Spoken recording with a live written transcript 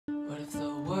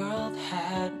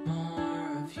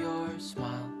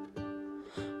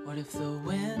if the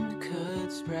wind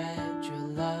could spread your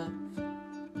love?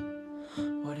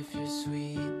 What if your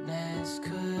sweetness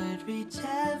could reach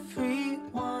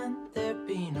everyone? There'd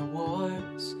be no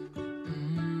wars.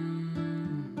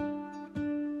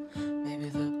 Maybe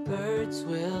the birds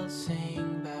will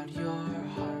sing about your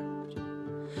heart.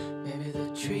 Maybe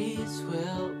the trees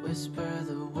will whisper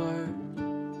the word.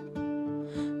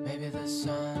 Maybe the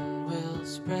sun will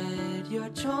spread your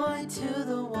joy to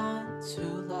the ones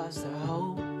who lost their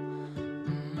hope.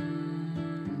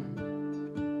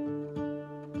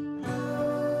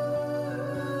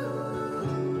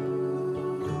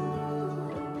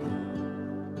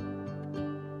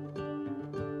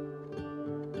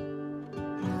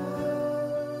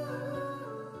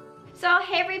 So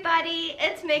hey everybody,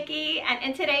 it's Mickey, and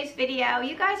in today's video,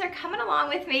 you guys are coming along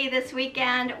with me this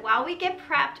weekend while we get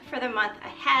prepped for the month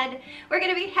ahead. We're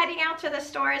going to be heading out to the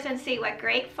stores and see what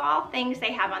great fall things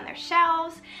they have on their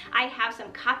shelves. I have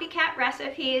some copycat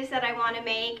recipes that I want to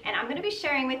make, and I'm going to be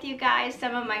sharing with you guys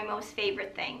some of my most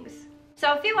favorite things.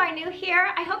 So if you are new here,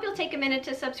 I hope you'll take a minute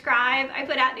to subscribe. I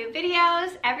put out new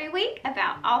videos every week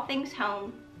about all things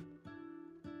home.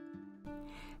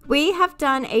 We have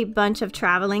done a bunch of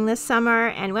traveling this summer,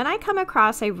 and when I come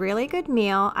across a really good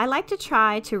meal, I like to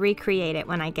try to recreate it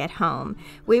when I get home.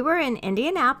 We were in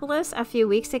Indianapolis a few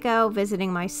weeks ago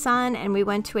visiting my son, and we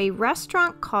went to a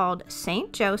restaurant called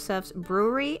St. Joseph's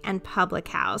Brewery and Public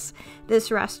House.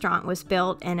 This restaurant was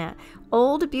built in an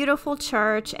old beautiful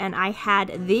church, and I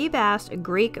had the best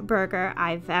Greek burger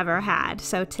I've ever had.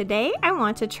 So today I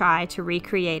want to try to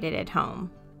recreate it at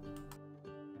home.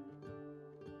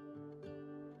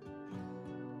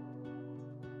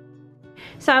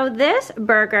 So this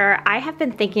burger I have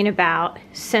been thinking about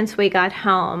since we got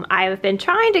home. I've been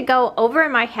trying to go over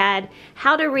in my head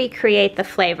how to recreate the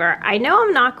flavor. I know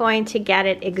I'm not going to get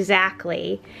it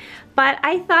exactly, but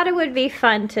I thought it would be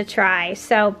fun to try.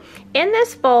 So in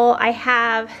this bowl I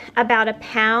have about a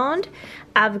pound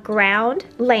of ground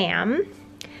lamb.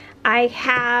 I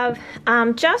have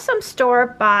just some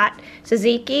store-bought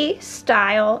tzatziki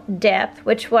style dip,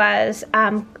 which was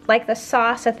like the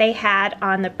sauce that they had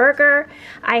on the burger.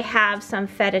 I have some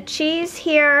feta cheese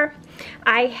here.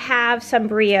 I have some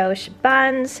brioche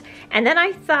buns. And then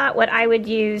I thought what I would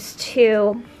use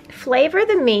to flavor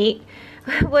the meat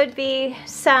would be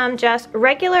some just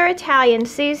regular Italian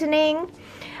seasoning.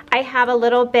 I have a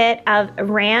little bit of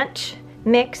ranch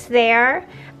mix there.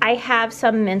 I have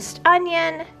some minced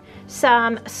onion,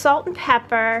 some salt and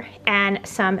pepper, and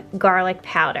some garlic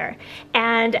powder.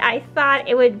 And I thought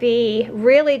it would be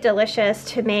really delicious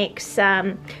to make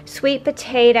some sweet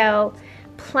potato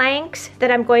planks that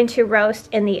I'm going to roast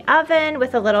in the oven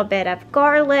with a little bit of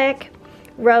garlic,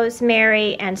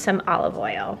 rosemary, and some olive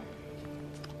oil.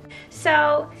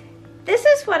 So this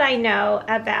is what I know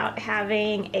about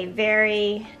having a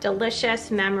very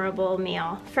delicious, memorable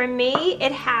meal. For me,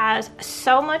 it has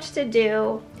so much to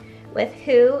do with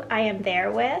who I am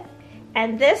there with.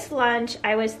 And this lunch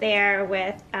I was there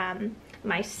with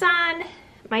my son,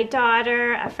 my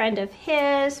daughter, a friend of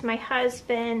his, my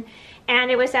husband,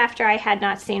 and it was after I had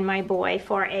not seen my boy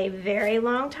for a very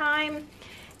long time.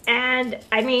 And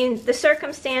I mean, the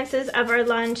circumstances of our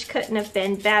lunch couldn't have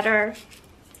been better.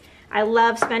 I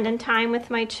love spending time with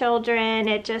my children.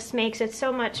 It just makes it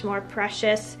so much more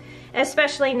precious,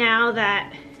 especially now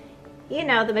that, you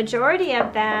know, the majority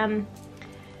of them,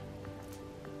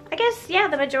 I guess, yeah,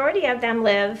 the majority of them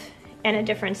live in a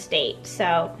different state.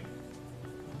 So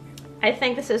I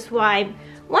think this is why,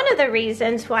 one of the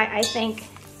reasons why I think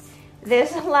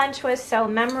this lunch was so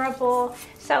memorable.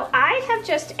 So I have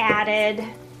just added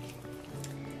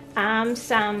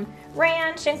some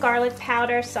ranch and garlic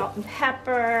powder, salt and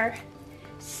pepper,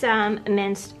 some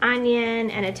minced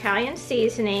onion and Italian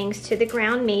seasonings to the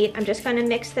ground meat. I'm just going to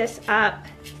mix this up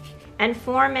and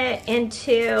form it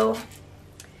into,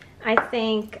 I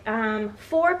think,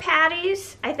 4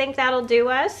 patties. I think that'll do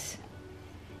us.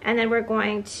 And then we're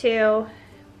going to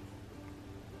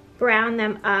brown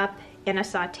them up in a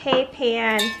saute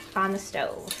pan on the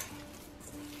stove.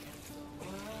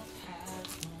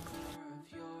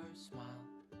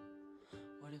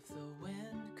 What if the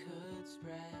wind could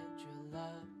spread your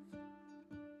love?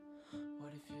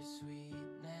 What if your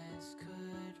sweetness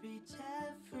could reach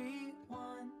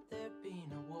everyone? There'd be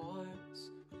no wars.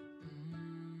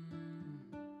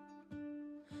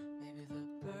 Maybe the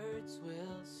birds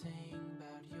will sing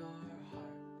about your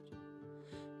heart.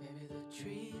 Maybe the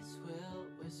trees will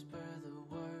whisper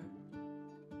the word.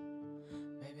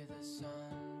 Maybe the sun.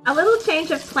 A little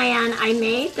change of plan. I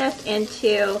made this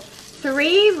into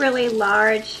 3 really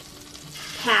large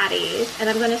patties, and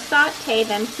I'm going to saute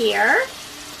them here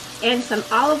in some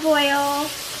olive oil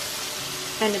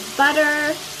and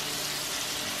butter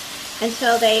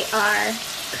until they are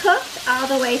cooked all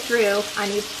the way through on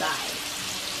each side.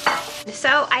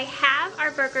 So I have our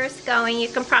burgers going. You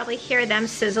can probably hear them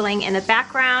sizzling in the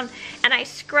background. And I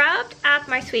scrubbed up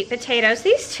my sweet potatoes.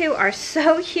 These two are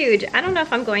so huge. I don't know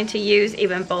if I'm going to use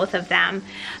even both of them.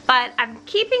 But I'm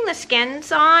keeping the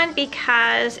skins on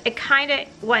because it's kind of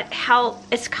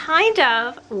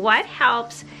what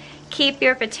helps keep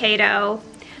your potato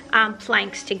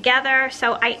planks together.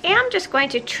 So I am just going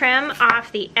to trim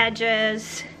off the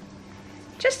edges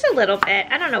just a little bit.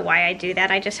 I don't know why I do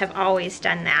that. I just have always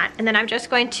done that. And then I'm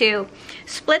just going to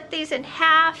split these in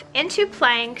half into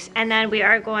planks, and then we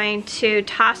are going to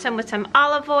toss them with some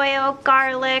olive oil,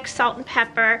 garlic, salt and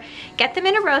pepper, get them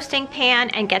in a roasting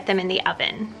pan, and get them in the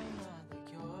oven.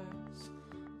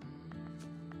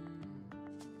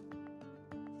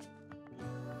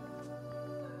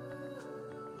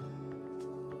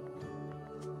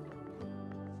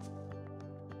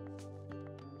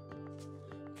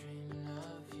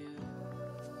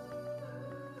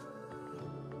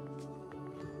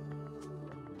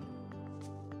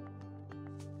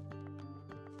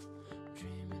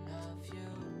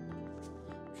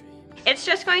 It's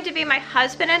just going to be my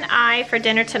husband and I for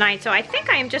dinner tonight, so I think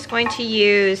I am just going to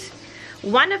use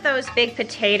one of those big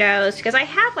potatoes because I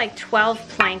have like 12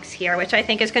 planks here, which I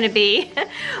think is going to be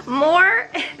more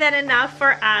than enough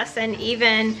for us, and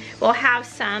even we'll have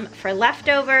some for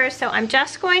leftovers. So I'm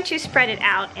just going to spread it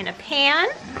out in a pan,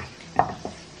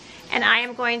 and I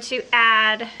am going to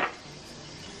add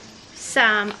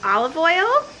some olive oil.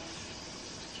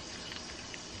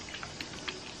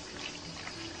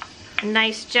 A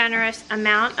nice generous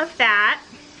amount of that.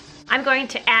 I'm going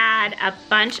to add a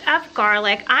bunch of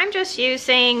garlic. I'm just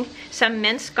using some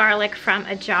minced garlic from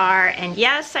a jar, and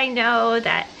yes, I know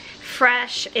that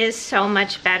fresh is so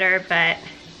much better, but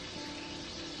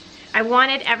I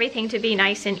wanted everything to be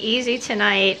nice and easy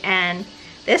tonight, and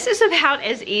this is about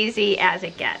as easy as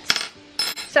it gets.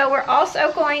 So we're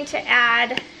also going to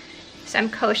add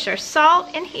some kosher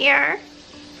salt in here,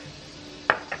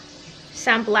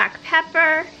 some black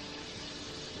pepper,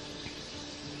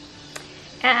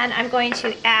 and I'm going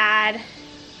to add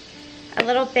a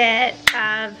little bit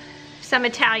of some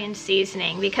Italian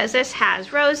seasoning because this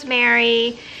has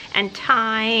rosemary and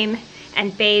thyme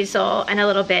and basil and a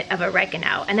little bit of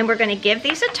oregano. And then we're going to give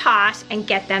these a toss and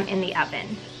get them in the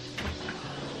oven.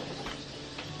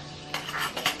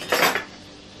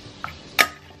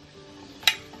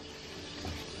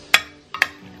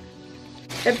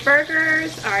 The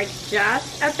burgers are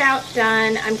just about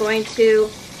done. I'm going to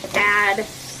add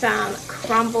some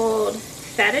crumbled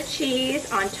feta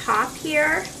cheese on top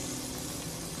here.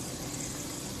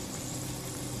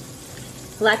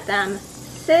 Let them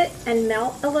sit and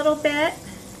melt a little bit,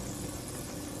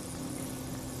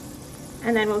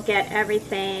 and then we'll get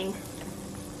everything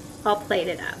all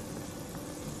plated up.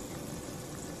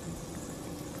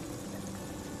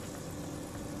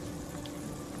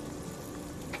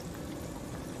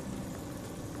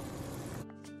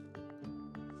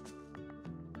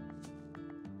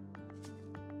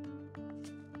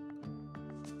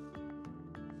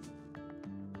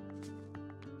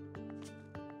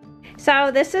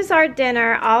 So this is our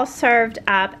dinner all served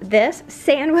up. This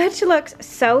sandwich looks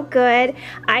so good.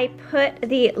 I put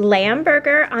the lamb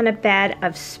burger on a bed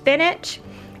of spinach.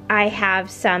 I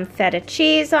have some feta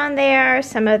cheese on there,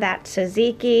 some of that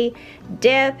tzatziki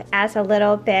dip as a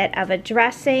little bit of a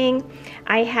dressing.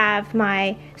 I have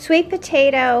my sweet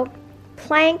potato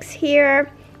planks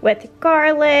here with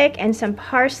garlic and some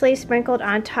parsley sprinkled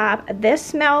on top. This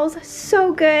smells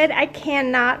so good. I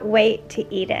cannot wait to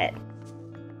eat it.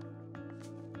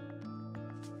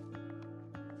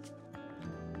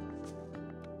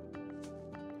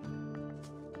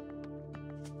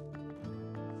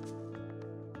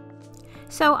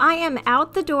 So I am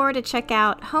out the door to check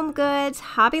out Home Goods,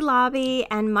 Hobby Lobby,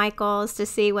 and Michael's to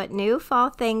see what new fall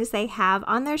things they have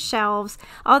on their shelves.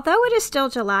 Although it is still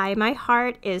July, my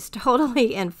heart is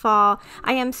totally in fall.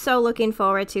 I am so looking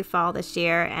forward to fall this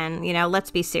year, and you know, let's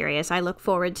be serious, I look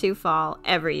forward to fall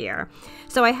every year.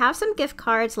 So I have some gift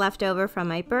cards left over from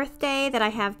my birthday that I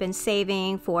have been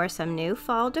saving for some new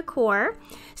fall decor.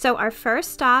 So our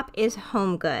first stop is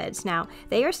Home Goods. Now,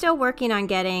 they are still working on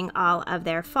getting all of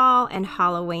their fall and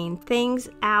Halloween things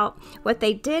out. What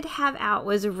they did have out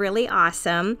was really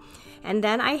awesome. And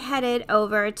then I headed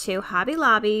over to Hobby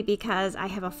Lobby because I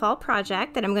have a fall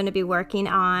project that I'm going to be working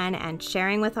on and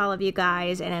sharing with all of you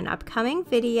guys in an upcoming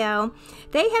video.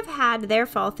 They have had their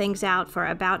fall things out for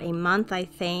about a month, I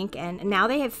think, and now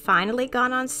they have finally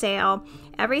gone on sale,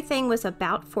 Everything was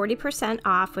about 40%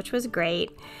 off, which was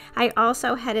great. I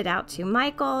also headed out to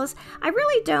Michael's. I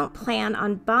really don't plan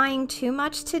on buying too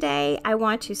much today. I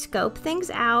want to scope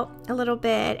things out a little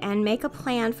bit and make a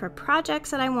plan for projects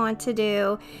that I want to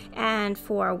do and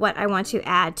for what I want to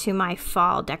add to my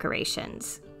fall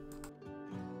decorations.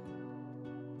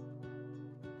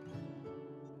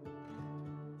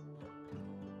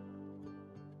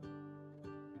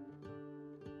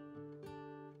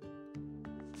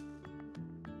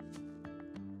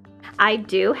 I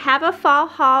do have a fall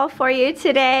haul for you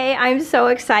today. I'm so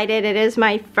excited. It is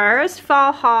my first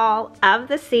fall haul of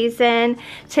the season.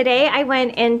 Today I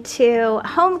went into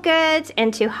Home Goods,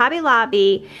 into Hobby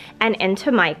Lobby, and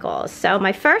into Michael's. So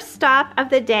my first stop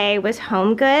of the day was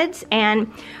Home Goods,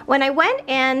 and when I went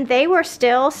in, they were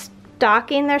still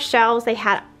stocking their shelves. They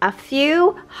had a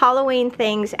few Halloween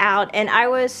things out, and I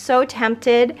was so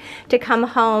tempted to come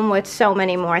home with so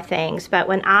many more things. But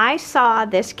when I saw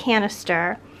this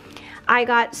canister, I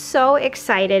got so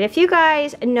excited. If you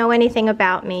guys know anything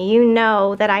about me, you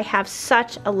know that I have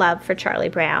such a love for Charlie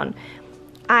Brown.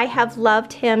 I have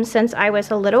loved him since I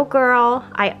was a little girl.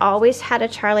 I always had a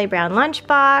Charlie Brown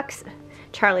lunchbox,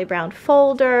 Charlie Brown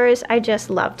folders. I just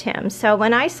loved him. So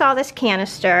when I saw this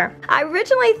canister, I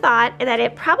originally thought that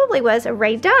it probably was a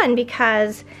Ray Dunn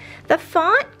because the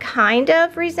font kind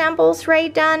of resembles Ray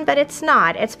Dunn, but it's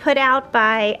not. It's put out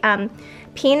by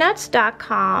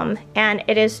peanuts.com, and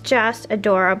it is just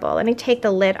adorable. Let me take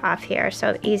the lid off here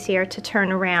so it's easier to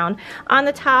turn around. On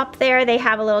the top there, they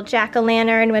have a little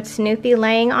jack-o'-lantern with Snoopy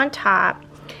laying on top,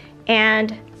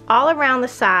 and all around the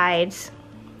sides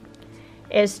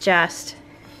is just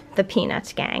the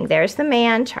Peanuts gang. There's the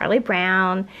man, Charlie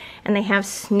Brown, and they have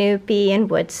Snoopy and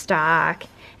Woodstock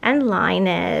and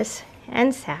Linus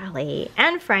and Sally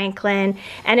and Franklin,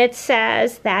 and it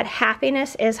says that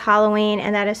happiness is Halloween,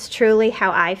 and that is truly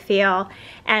how I feel,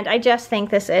 and I just think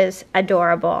this is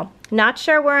adorable. Not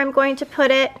sure where I'm going to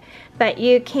put it, but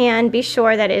you can be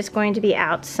sure that it's going to be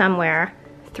out somewhere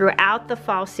throughout the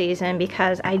fall season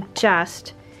because I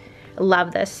just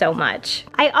love this so much.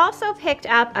 I also picked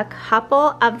up a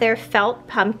couple of their felt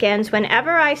pumpkins.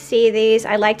 Whenever I see these,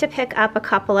 I like to pick up a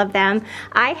couple of them.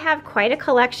 I have quite a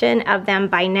collection of them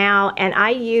by now, and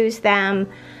I use them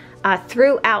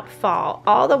throughout fall,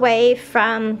 all the way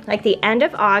from like the end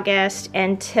of August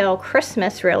until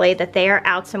Christmas, really, that they are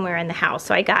out somewhere in the house.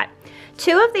 So I got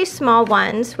two of these small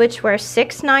ones, which were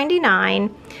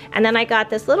 $6.99, and then I got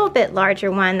this little bit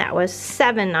larger one that was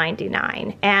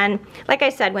 $7.99. And like I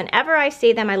said, whenever I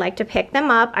see them, I like to pick them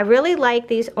up. I really like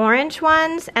these orange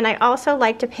ones, and I also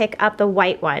like to pick up the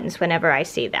white ones whenever I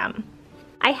see them.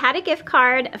 I had a gift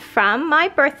card from my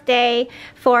birthday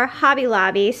for Hobby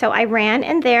Lobby, so I ran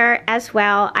in there as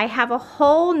well. I have a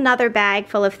whole nother bag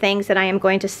full of things that I am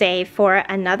going to save for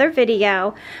another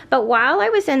video, but while I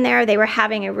was in there, they were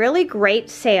having a really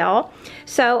great sale,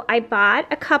 so I bought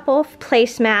a couple of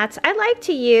placemats. I like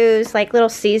to use like little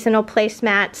seasonal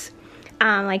placemats,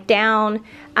 like down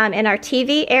in our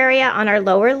TV area on our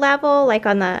lower level, like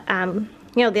on the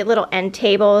you know, the little end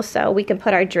table, so we can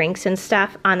put our drinks and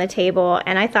stuff on the table.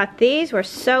 And I thought these were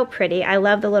so pretty. I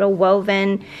love the little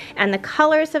woven and the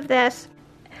colors of this.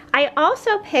 I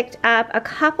also picked up a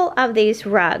couple of these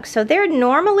rugs. So they're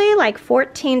normally like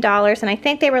 $14, and I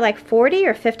think they were like 40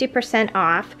 or 50%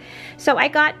 off. So I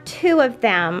got two of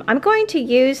them. I'm going to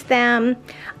use them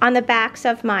on the backs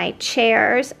of my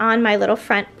chairs on my little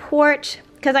front porch,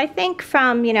 because I think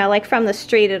from, you know, like from the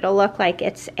street, it'll look like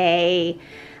it's a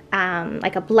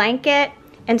like a blanket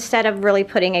instead of really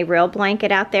putting a real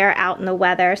blanket out there out in the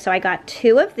weather. So I got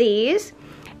two of these,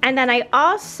 and then I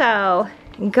also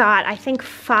got, I think,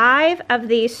 5 of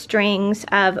these strings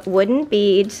of wooden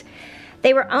beads.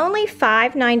 They were only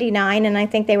 $5.99, and I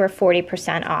think they were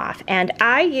 40% off, and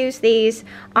I use these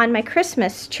on my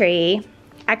Christmas tree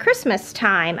at Christmas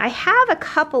time. I have a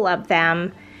couple of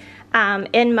them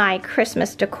in my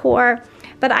Christmas decor,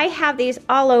 but I have these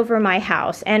all over my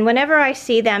house, and whenever I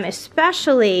see them,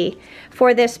 especially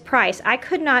for this price, I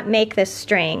could not make this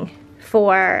string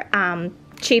for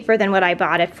cheaper than what I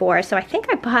bought it for. So I think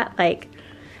I bought like,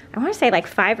 I want to say like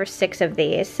 5 or 6 of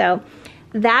these. So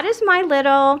that is my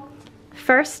little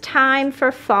first time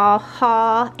for fall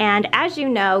haul, and as you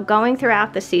know, going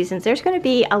throughout the seasons, there's going to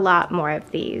be a lot more of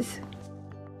these.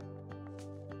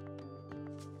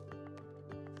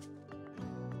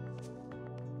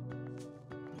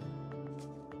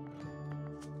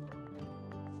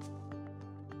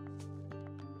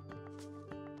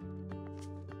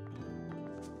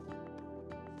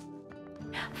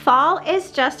 Fall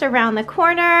is just around the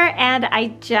corner, and I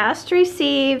just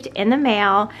received in the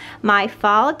mail my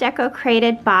fall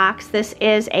DECOCRATED box. This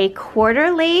is a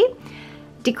quarterly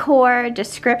decor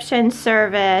description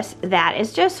service that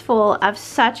is just full of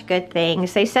such good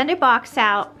things. They send a box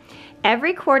out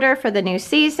every quarter for the new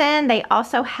season. They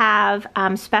also have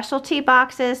specialty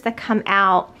boxes that come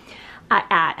out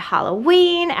at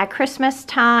Halloween, at Christmas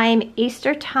time,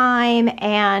 Easter time,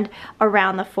 and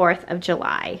around the 4th of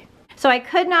July. So I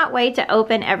could not wait to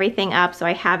open everything up, so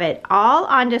I have it all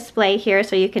on display here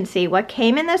so you can see what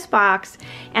came in this box,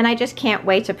 and I just can't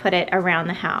wait to put it around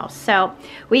the house. So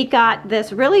we got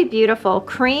this really beautiful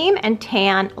cream and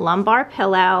tan lumbar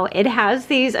pillow. It has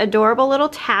these adorable little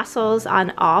tassels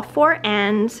on all 4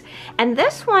 ends, and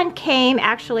this one came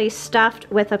actually stuffed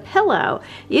with a pillow.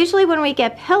 Usually when we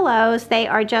get pillows, they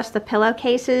are just the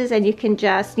pillowcases, and you can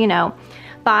just, you know,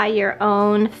 buy your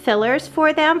own fillers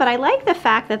for them, but I like the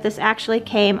fact that this actually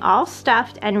came all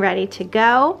stuffed and ready to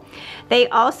go. They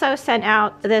also sent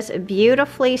out this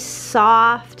beautifully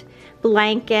soft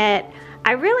blanket.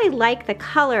 I really like the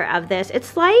color of this.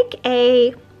 It's like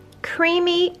a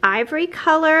creamy ivory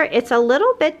color. It's a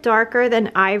little bit darker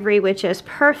than ivory, which is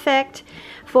perfect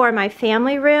for my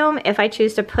family room if I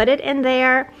choose to put it in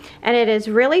there. And it is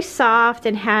really soft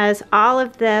and has all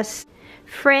of this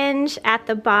fringe at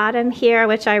the bottom here,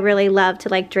 which I really love to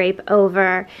like drape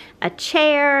over a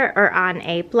chair or on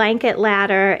a blanket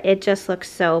ladder. It just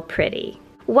looks so pretty.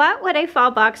 What would a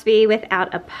fall box be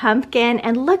without a pumpkin?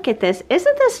 And look at this.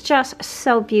 Isn't this just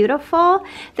so beautiful?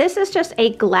 This is just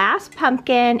a glass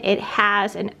pumpkin. It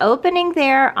has an opening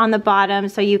there on the bottom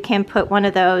so you can put one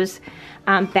of those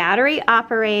battery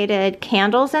operated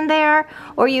candles in there,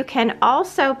 or you can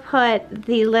also put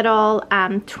the little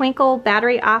twinkle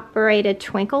battery operated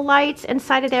twinkle lights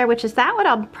inside of there, which is that what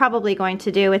I'm probably going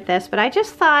to do with this. But I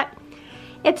just thought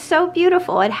it's so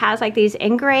beautiful. It has like these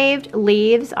engraved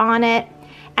leaves on it,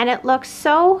 and it looks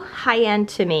so high-end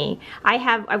to me.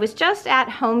 I was just at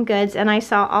Home Goods and I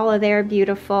saw all of their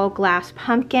beautiful glass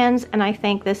pumpkins, and I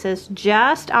think this is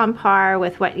just on par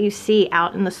with what you see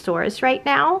out in the stores right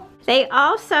now. They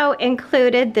also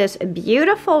included this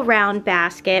beautiful round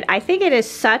basket. I think it is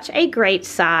such a great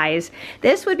size.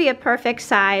 This would be a perfect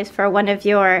size for one of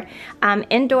your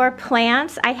indoor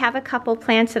plants. I have a couple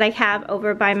plants that I have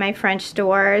over by my French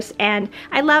doors, and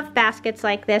I love baskets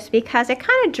like this because it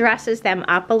kind of dresses them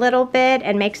up a little bit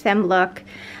and makes them look,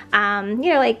 you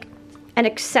know, like an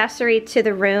accessory to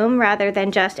the room rather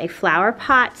than just a flower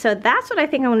pot. So that's what I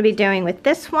think I'm going to be doing with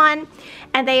this one.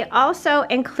 And they also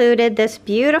included this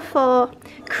beautiful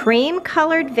cream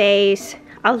colored vase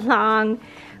along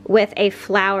with a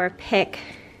flower pick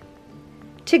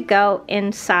to go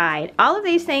inside. All of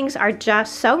these things are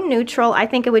just so neutral. I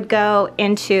think it would go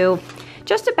into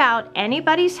just about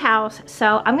anybody's house.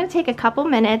 So I'm going to take a couple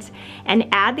minutes and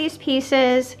add these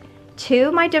pieces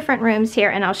to my different rooms here,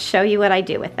 and I'll show you what I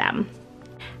do with them.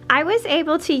 I was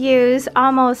able to use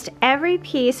almost every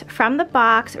piece from the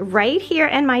box right here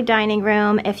in my dining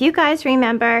room. If you guys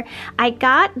remember, I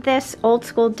got this old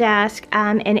school desk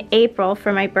in April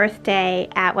for my birthday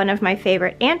at one of my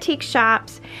favorite antique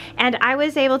shops, and I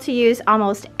was able to use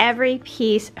almost every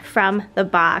piece from the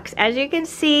box. As you can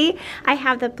see, I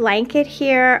have the blanket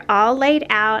here all laid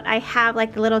out. I have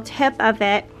like the little tip of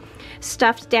it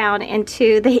stuffed down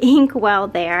into the inkwell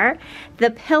there. The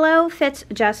pillow fits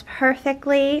just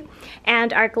perfectly,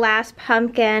 and our glass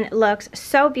pumpkin looks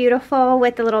so beautiful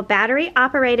with the little battery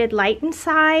operated light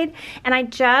inside. And I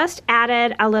just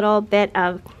added a little bit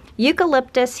of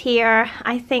eucalyptus here.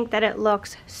 I think that it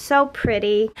looks so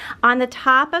pretty. On the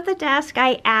top of the desk,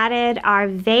 I added our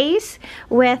vase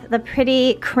with the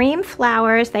pretty cream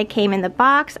flowers that came in the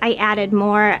box. I added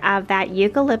more of that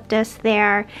eucalyptus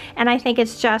there, and I think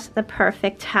it's just the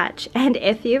perfect touch. And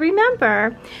if you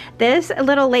remember, this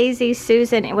little Lazy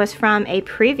Susan, it was from a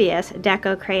previous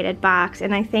DECOCRATED box,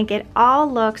 and I think it all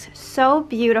looks so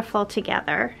beautiful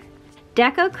together.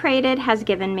 DECOCRATED has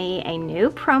given me a new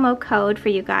promo code for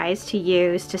you guys to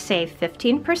use to save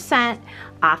 15%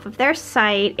 off of their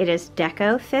site. It is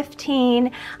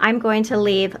DECO15. I'm going to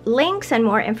leave links and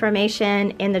more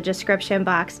information in the description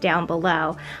box down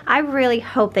below. I really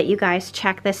hope that you guys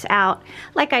check this out.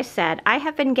 Like I said, I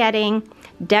have been getting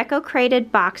DECOCRATED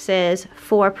boxes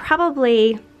for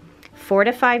probably 4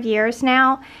 to 5 years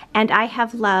now, and I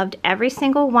have loved every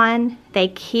single one. They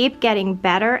keep getting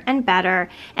better and better,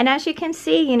 and as you can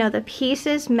see, you know, the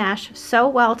pieces mesh so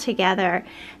well together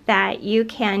that you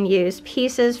can use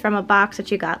pieces from a box that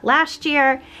you got last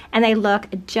year, and they look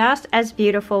just as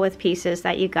beautiful with pieces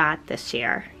that you got this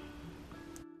year.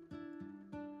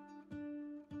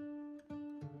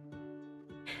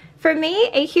 For me,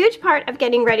 a huge part of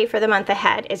getting ready for the month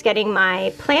ahead is getting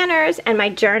my planners and my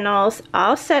journals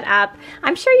all set up.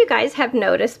 I'm sure you guys have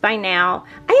noticed by now,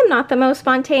 I am not the most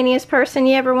spontaneous person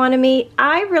you ever want to meet.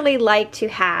 I really like to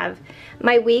have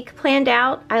my week planned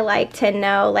out. I like to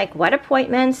know like what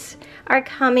appointments are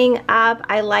coming up.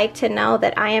 I like to know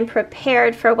that I am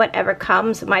prepared for whatever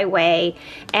comes my way,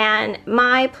 and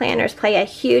my planners play a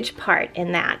huge part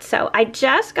in that. So I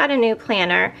just got a new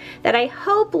planner that I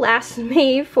hope lasts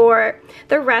me for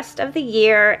the rest of the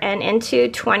year and into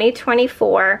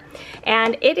 2024,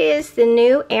 and it is the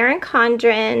new Erin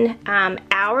Condren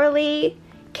hourly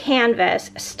canvas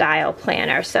style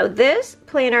planner. So this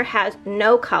planner has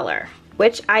no color,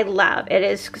 which I love. It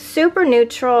is super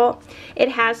neutral. It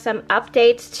has some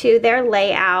updates to their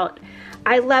layout.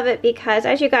 I love it because,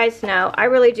 as you guys know, I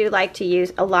really do like to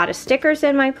use a lot of stickers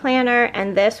in my planner,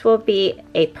 and this will be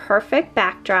a perfect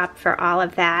backdrop for all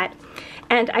of that.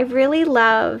 And I really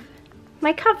love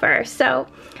my cover. So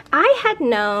I had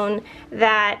known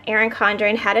that Erin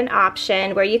Condren had an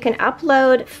option where you can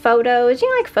upload photos, you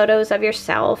know, like photos of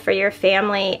yourself or your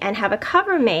family, and have a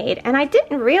cover made. And I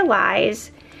didn't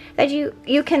realize that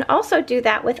you can also do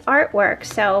that with artwork.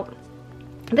 So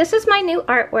this is my new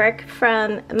artwork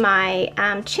from my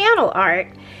channel art,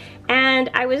 and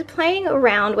I was playing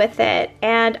around with it,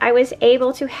 and I was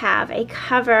able to have a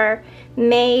cover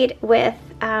made with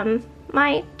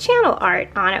my channel art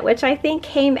on it, which I think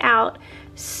came out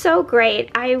so great.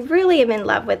 I really am in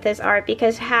love with this art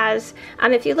because it has,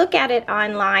 if you look at it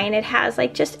online, it has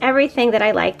like just everything that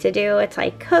I like to do. It's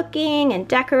like cooking and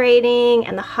decorating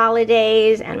and the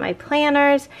holidays and my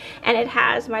planners, and it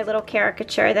has my little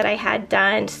caricature that I had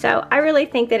done. So I really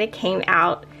think that it came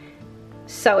out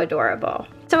so adorable.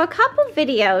 So a couple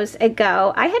videos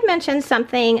ago, I had mentioned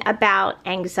something about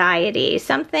anxiety,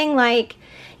 something like,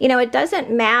 you know, it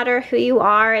doesn't matter who you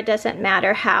are, it doesn't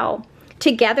matter how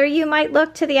together you might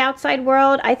look to the outside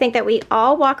world. I think that we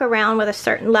all walk around with a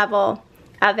certain level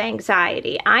of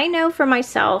anxiety. I know for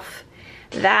myself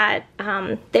that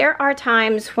there are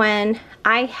times when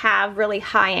I have really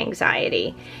high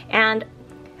anxiety, and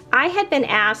I had been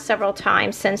asked several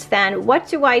times since then, what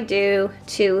do I do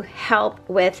to help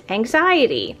with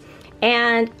anxiety?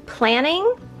 And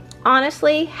planning,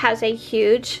 honestly, has a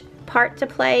huge part to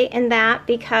play in that,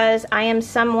 because I am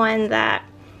someone that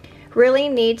really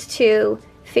needs to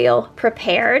feel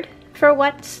prepared for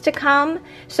what's to come.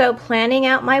 So planning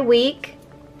out my week,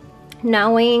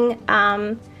 knowing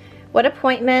what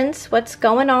appointments, what's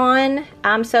going on,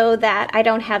 so that I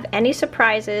don't have any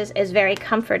surprises is very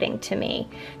comforting to me.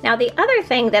 Now, the other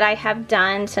thing that I have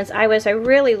done since I was a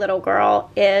really little girl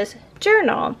is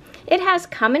journal. It has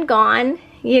come and gone,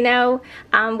 you know,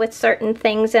 with certain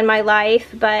things in my life,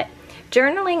 but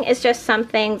journaling is just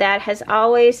something that has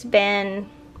always been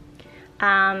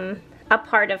a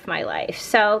part of my life.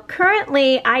 So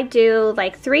currently I do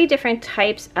like 3 different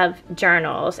types of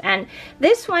journals, and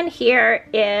this one here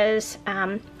is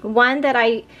one that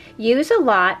I use a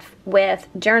lot with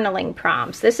journaling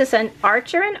prompts. This is an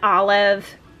Archer and Olive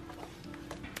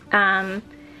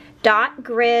dot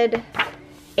grid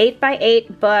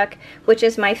 8x8 book, which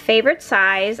is my favorite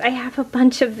size. I have a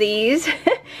bunch of these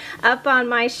up on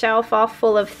my shelf all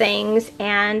full of things,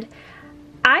 and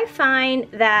I find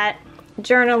that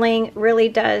journaling really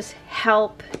does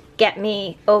help get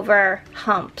me over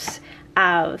humps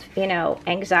of, you know,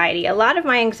 anxiety. A lot of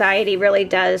my anxiety really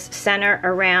does center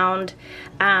around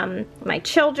my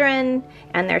children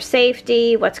and their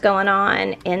safety, what's going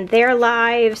on in their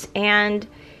lives, and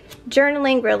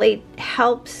journaling really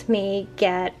helps me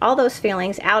get all those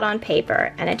feelings out on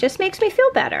paper, and it just makes me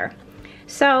feel better.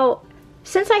 So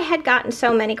since I had gotten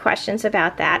so many questions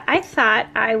about that, I thought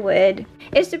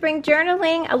is to bring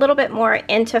journaling a little bit more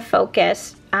into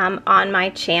focus on my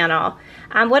channel.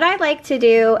 What I like to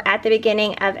do at the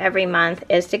beginning of every month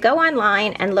is to go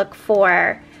online and look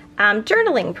for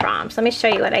journaling prompts. Let me show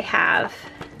you what I have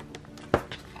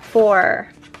for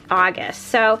August.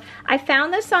 So I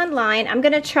found this online. I'm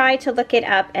going to try to look it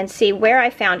up and see where I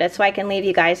found it so I can leave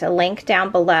you guys a link down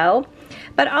below.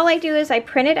 But all I do is I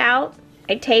print it out,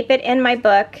 I tape it in my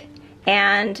book,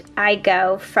 and I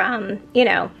go from, you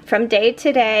know, from day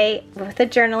to day with the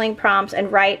journaling prompts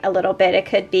and write a little bit. It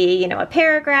could be, you know, a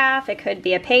paragraph, it could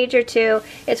be a page or 2.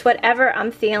 It's whatever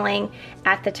I'm feeling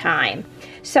at the time.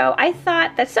 So I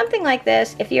thought that something like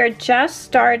this, if you're just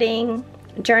starting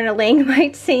journaling,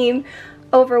 might seem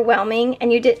overwhelming,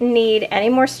 and you didn't need any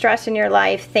more stress in your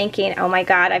life thinking, oh my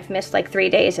God, I've missed like 3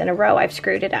 days in a row, I've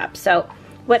screwed it up. So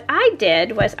what I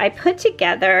did was I put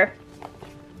together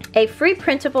a free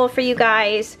printable for you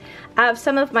guys of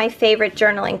some of my favorite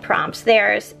journaling prompts.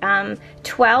 There's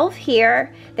 12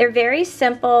 here. They're very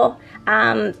simple,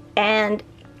 and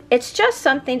it's just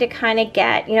something to kind of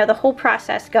get, you know, the whole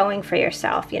process going for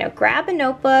yourself. You know, grab a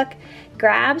notebook,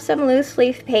 grab some loose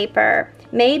leaf paper,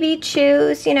 maybe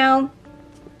choose, you know,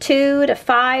 2 to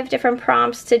 5 different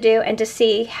prompts to do and to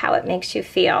see how it makes you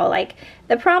feel. Like,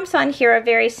 the prompts on here are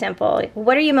very simple.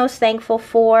 What are you most thankful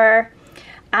for?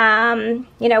 You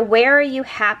know, where are you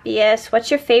happiest?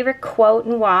 What's your favorite quote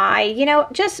and why? You know,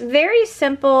 just very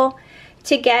simple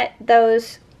to get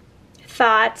those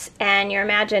thoughts and your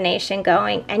imagination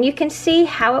going, and you can see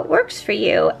how it works for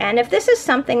you. And if this is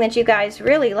something that you guys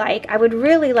really like, I would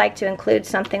really like to include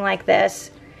something like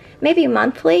this, maybe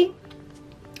monthly.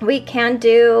 We can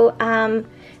do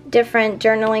different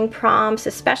journaling prompts,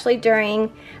 especially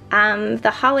during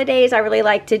the holidays. I really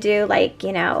like to do, like,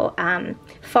 you know,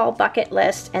 fall bucket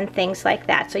list and things like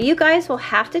that. So you guys will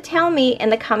have to tell me in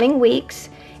the coming weeks,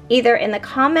 either in the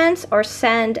comments or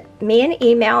send me an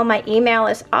email. My email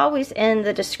is always in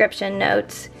the description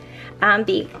notes,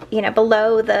 you know,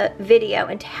 below the video,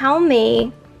 and tell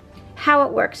me how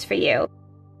it works for you.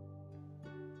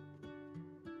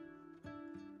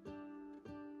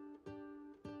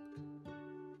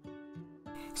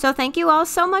 So thank you all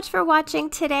so much for watching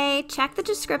today. Check the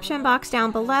description box down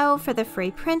below for the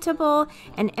free printable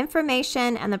and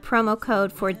information and the promo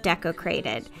code for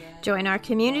DECOCRATED. Join our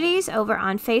communities over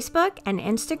on Facebook and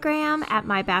Instagram at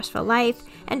My Bashful Life,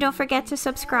 and don't forget to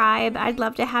subscribe. I'd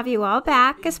love to have you all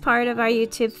back as part of our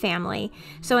YouTube family.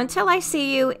 So until I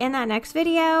see you in that next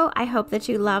video, I hope that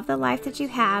you love the life that you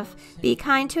have. Be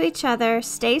kind to each other,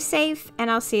 stay safe, and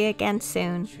I'll see you again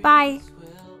soon. Bye.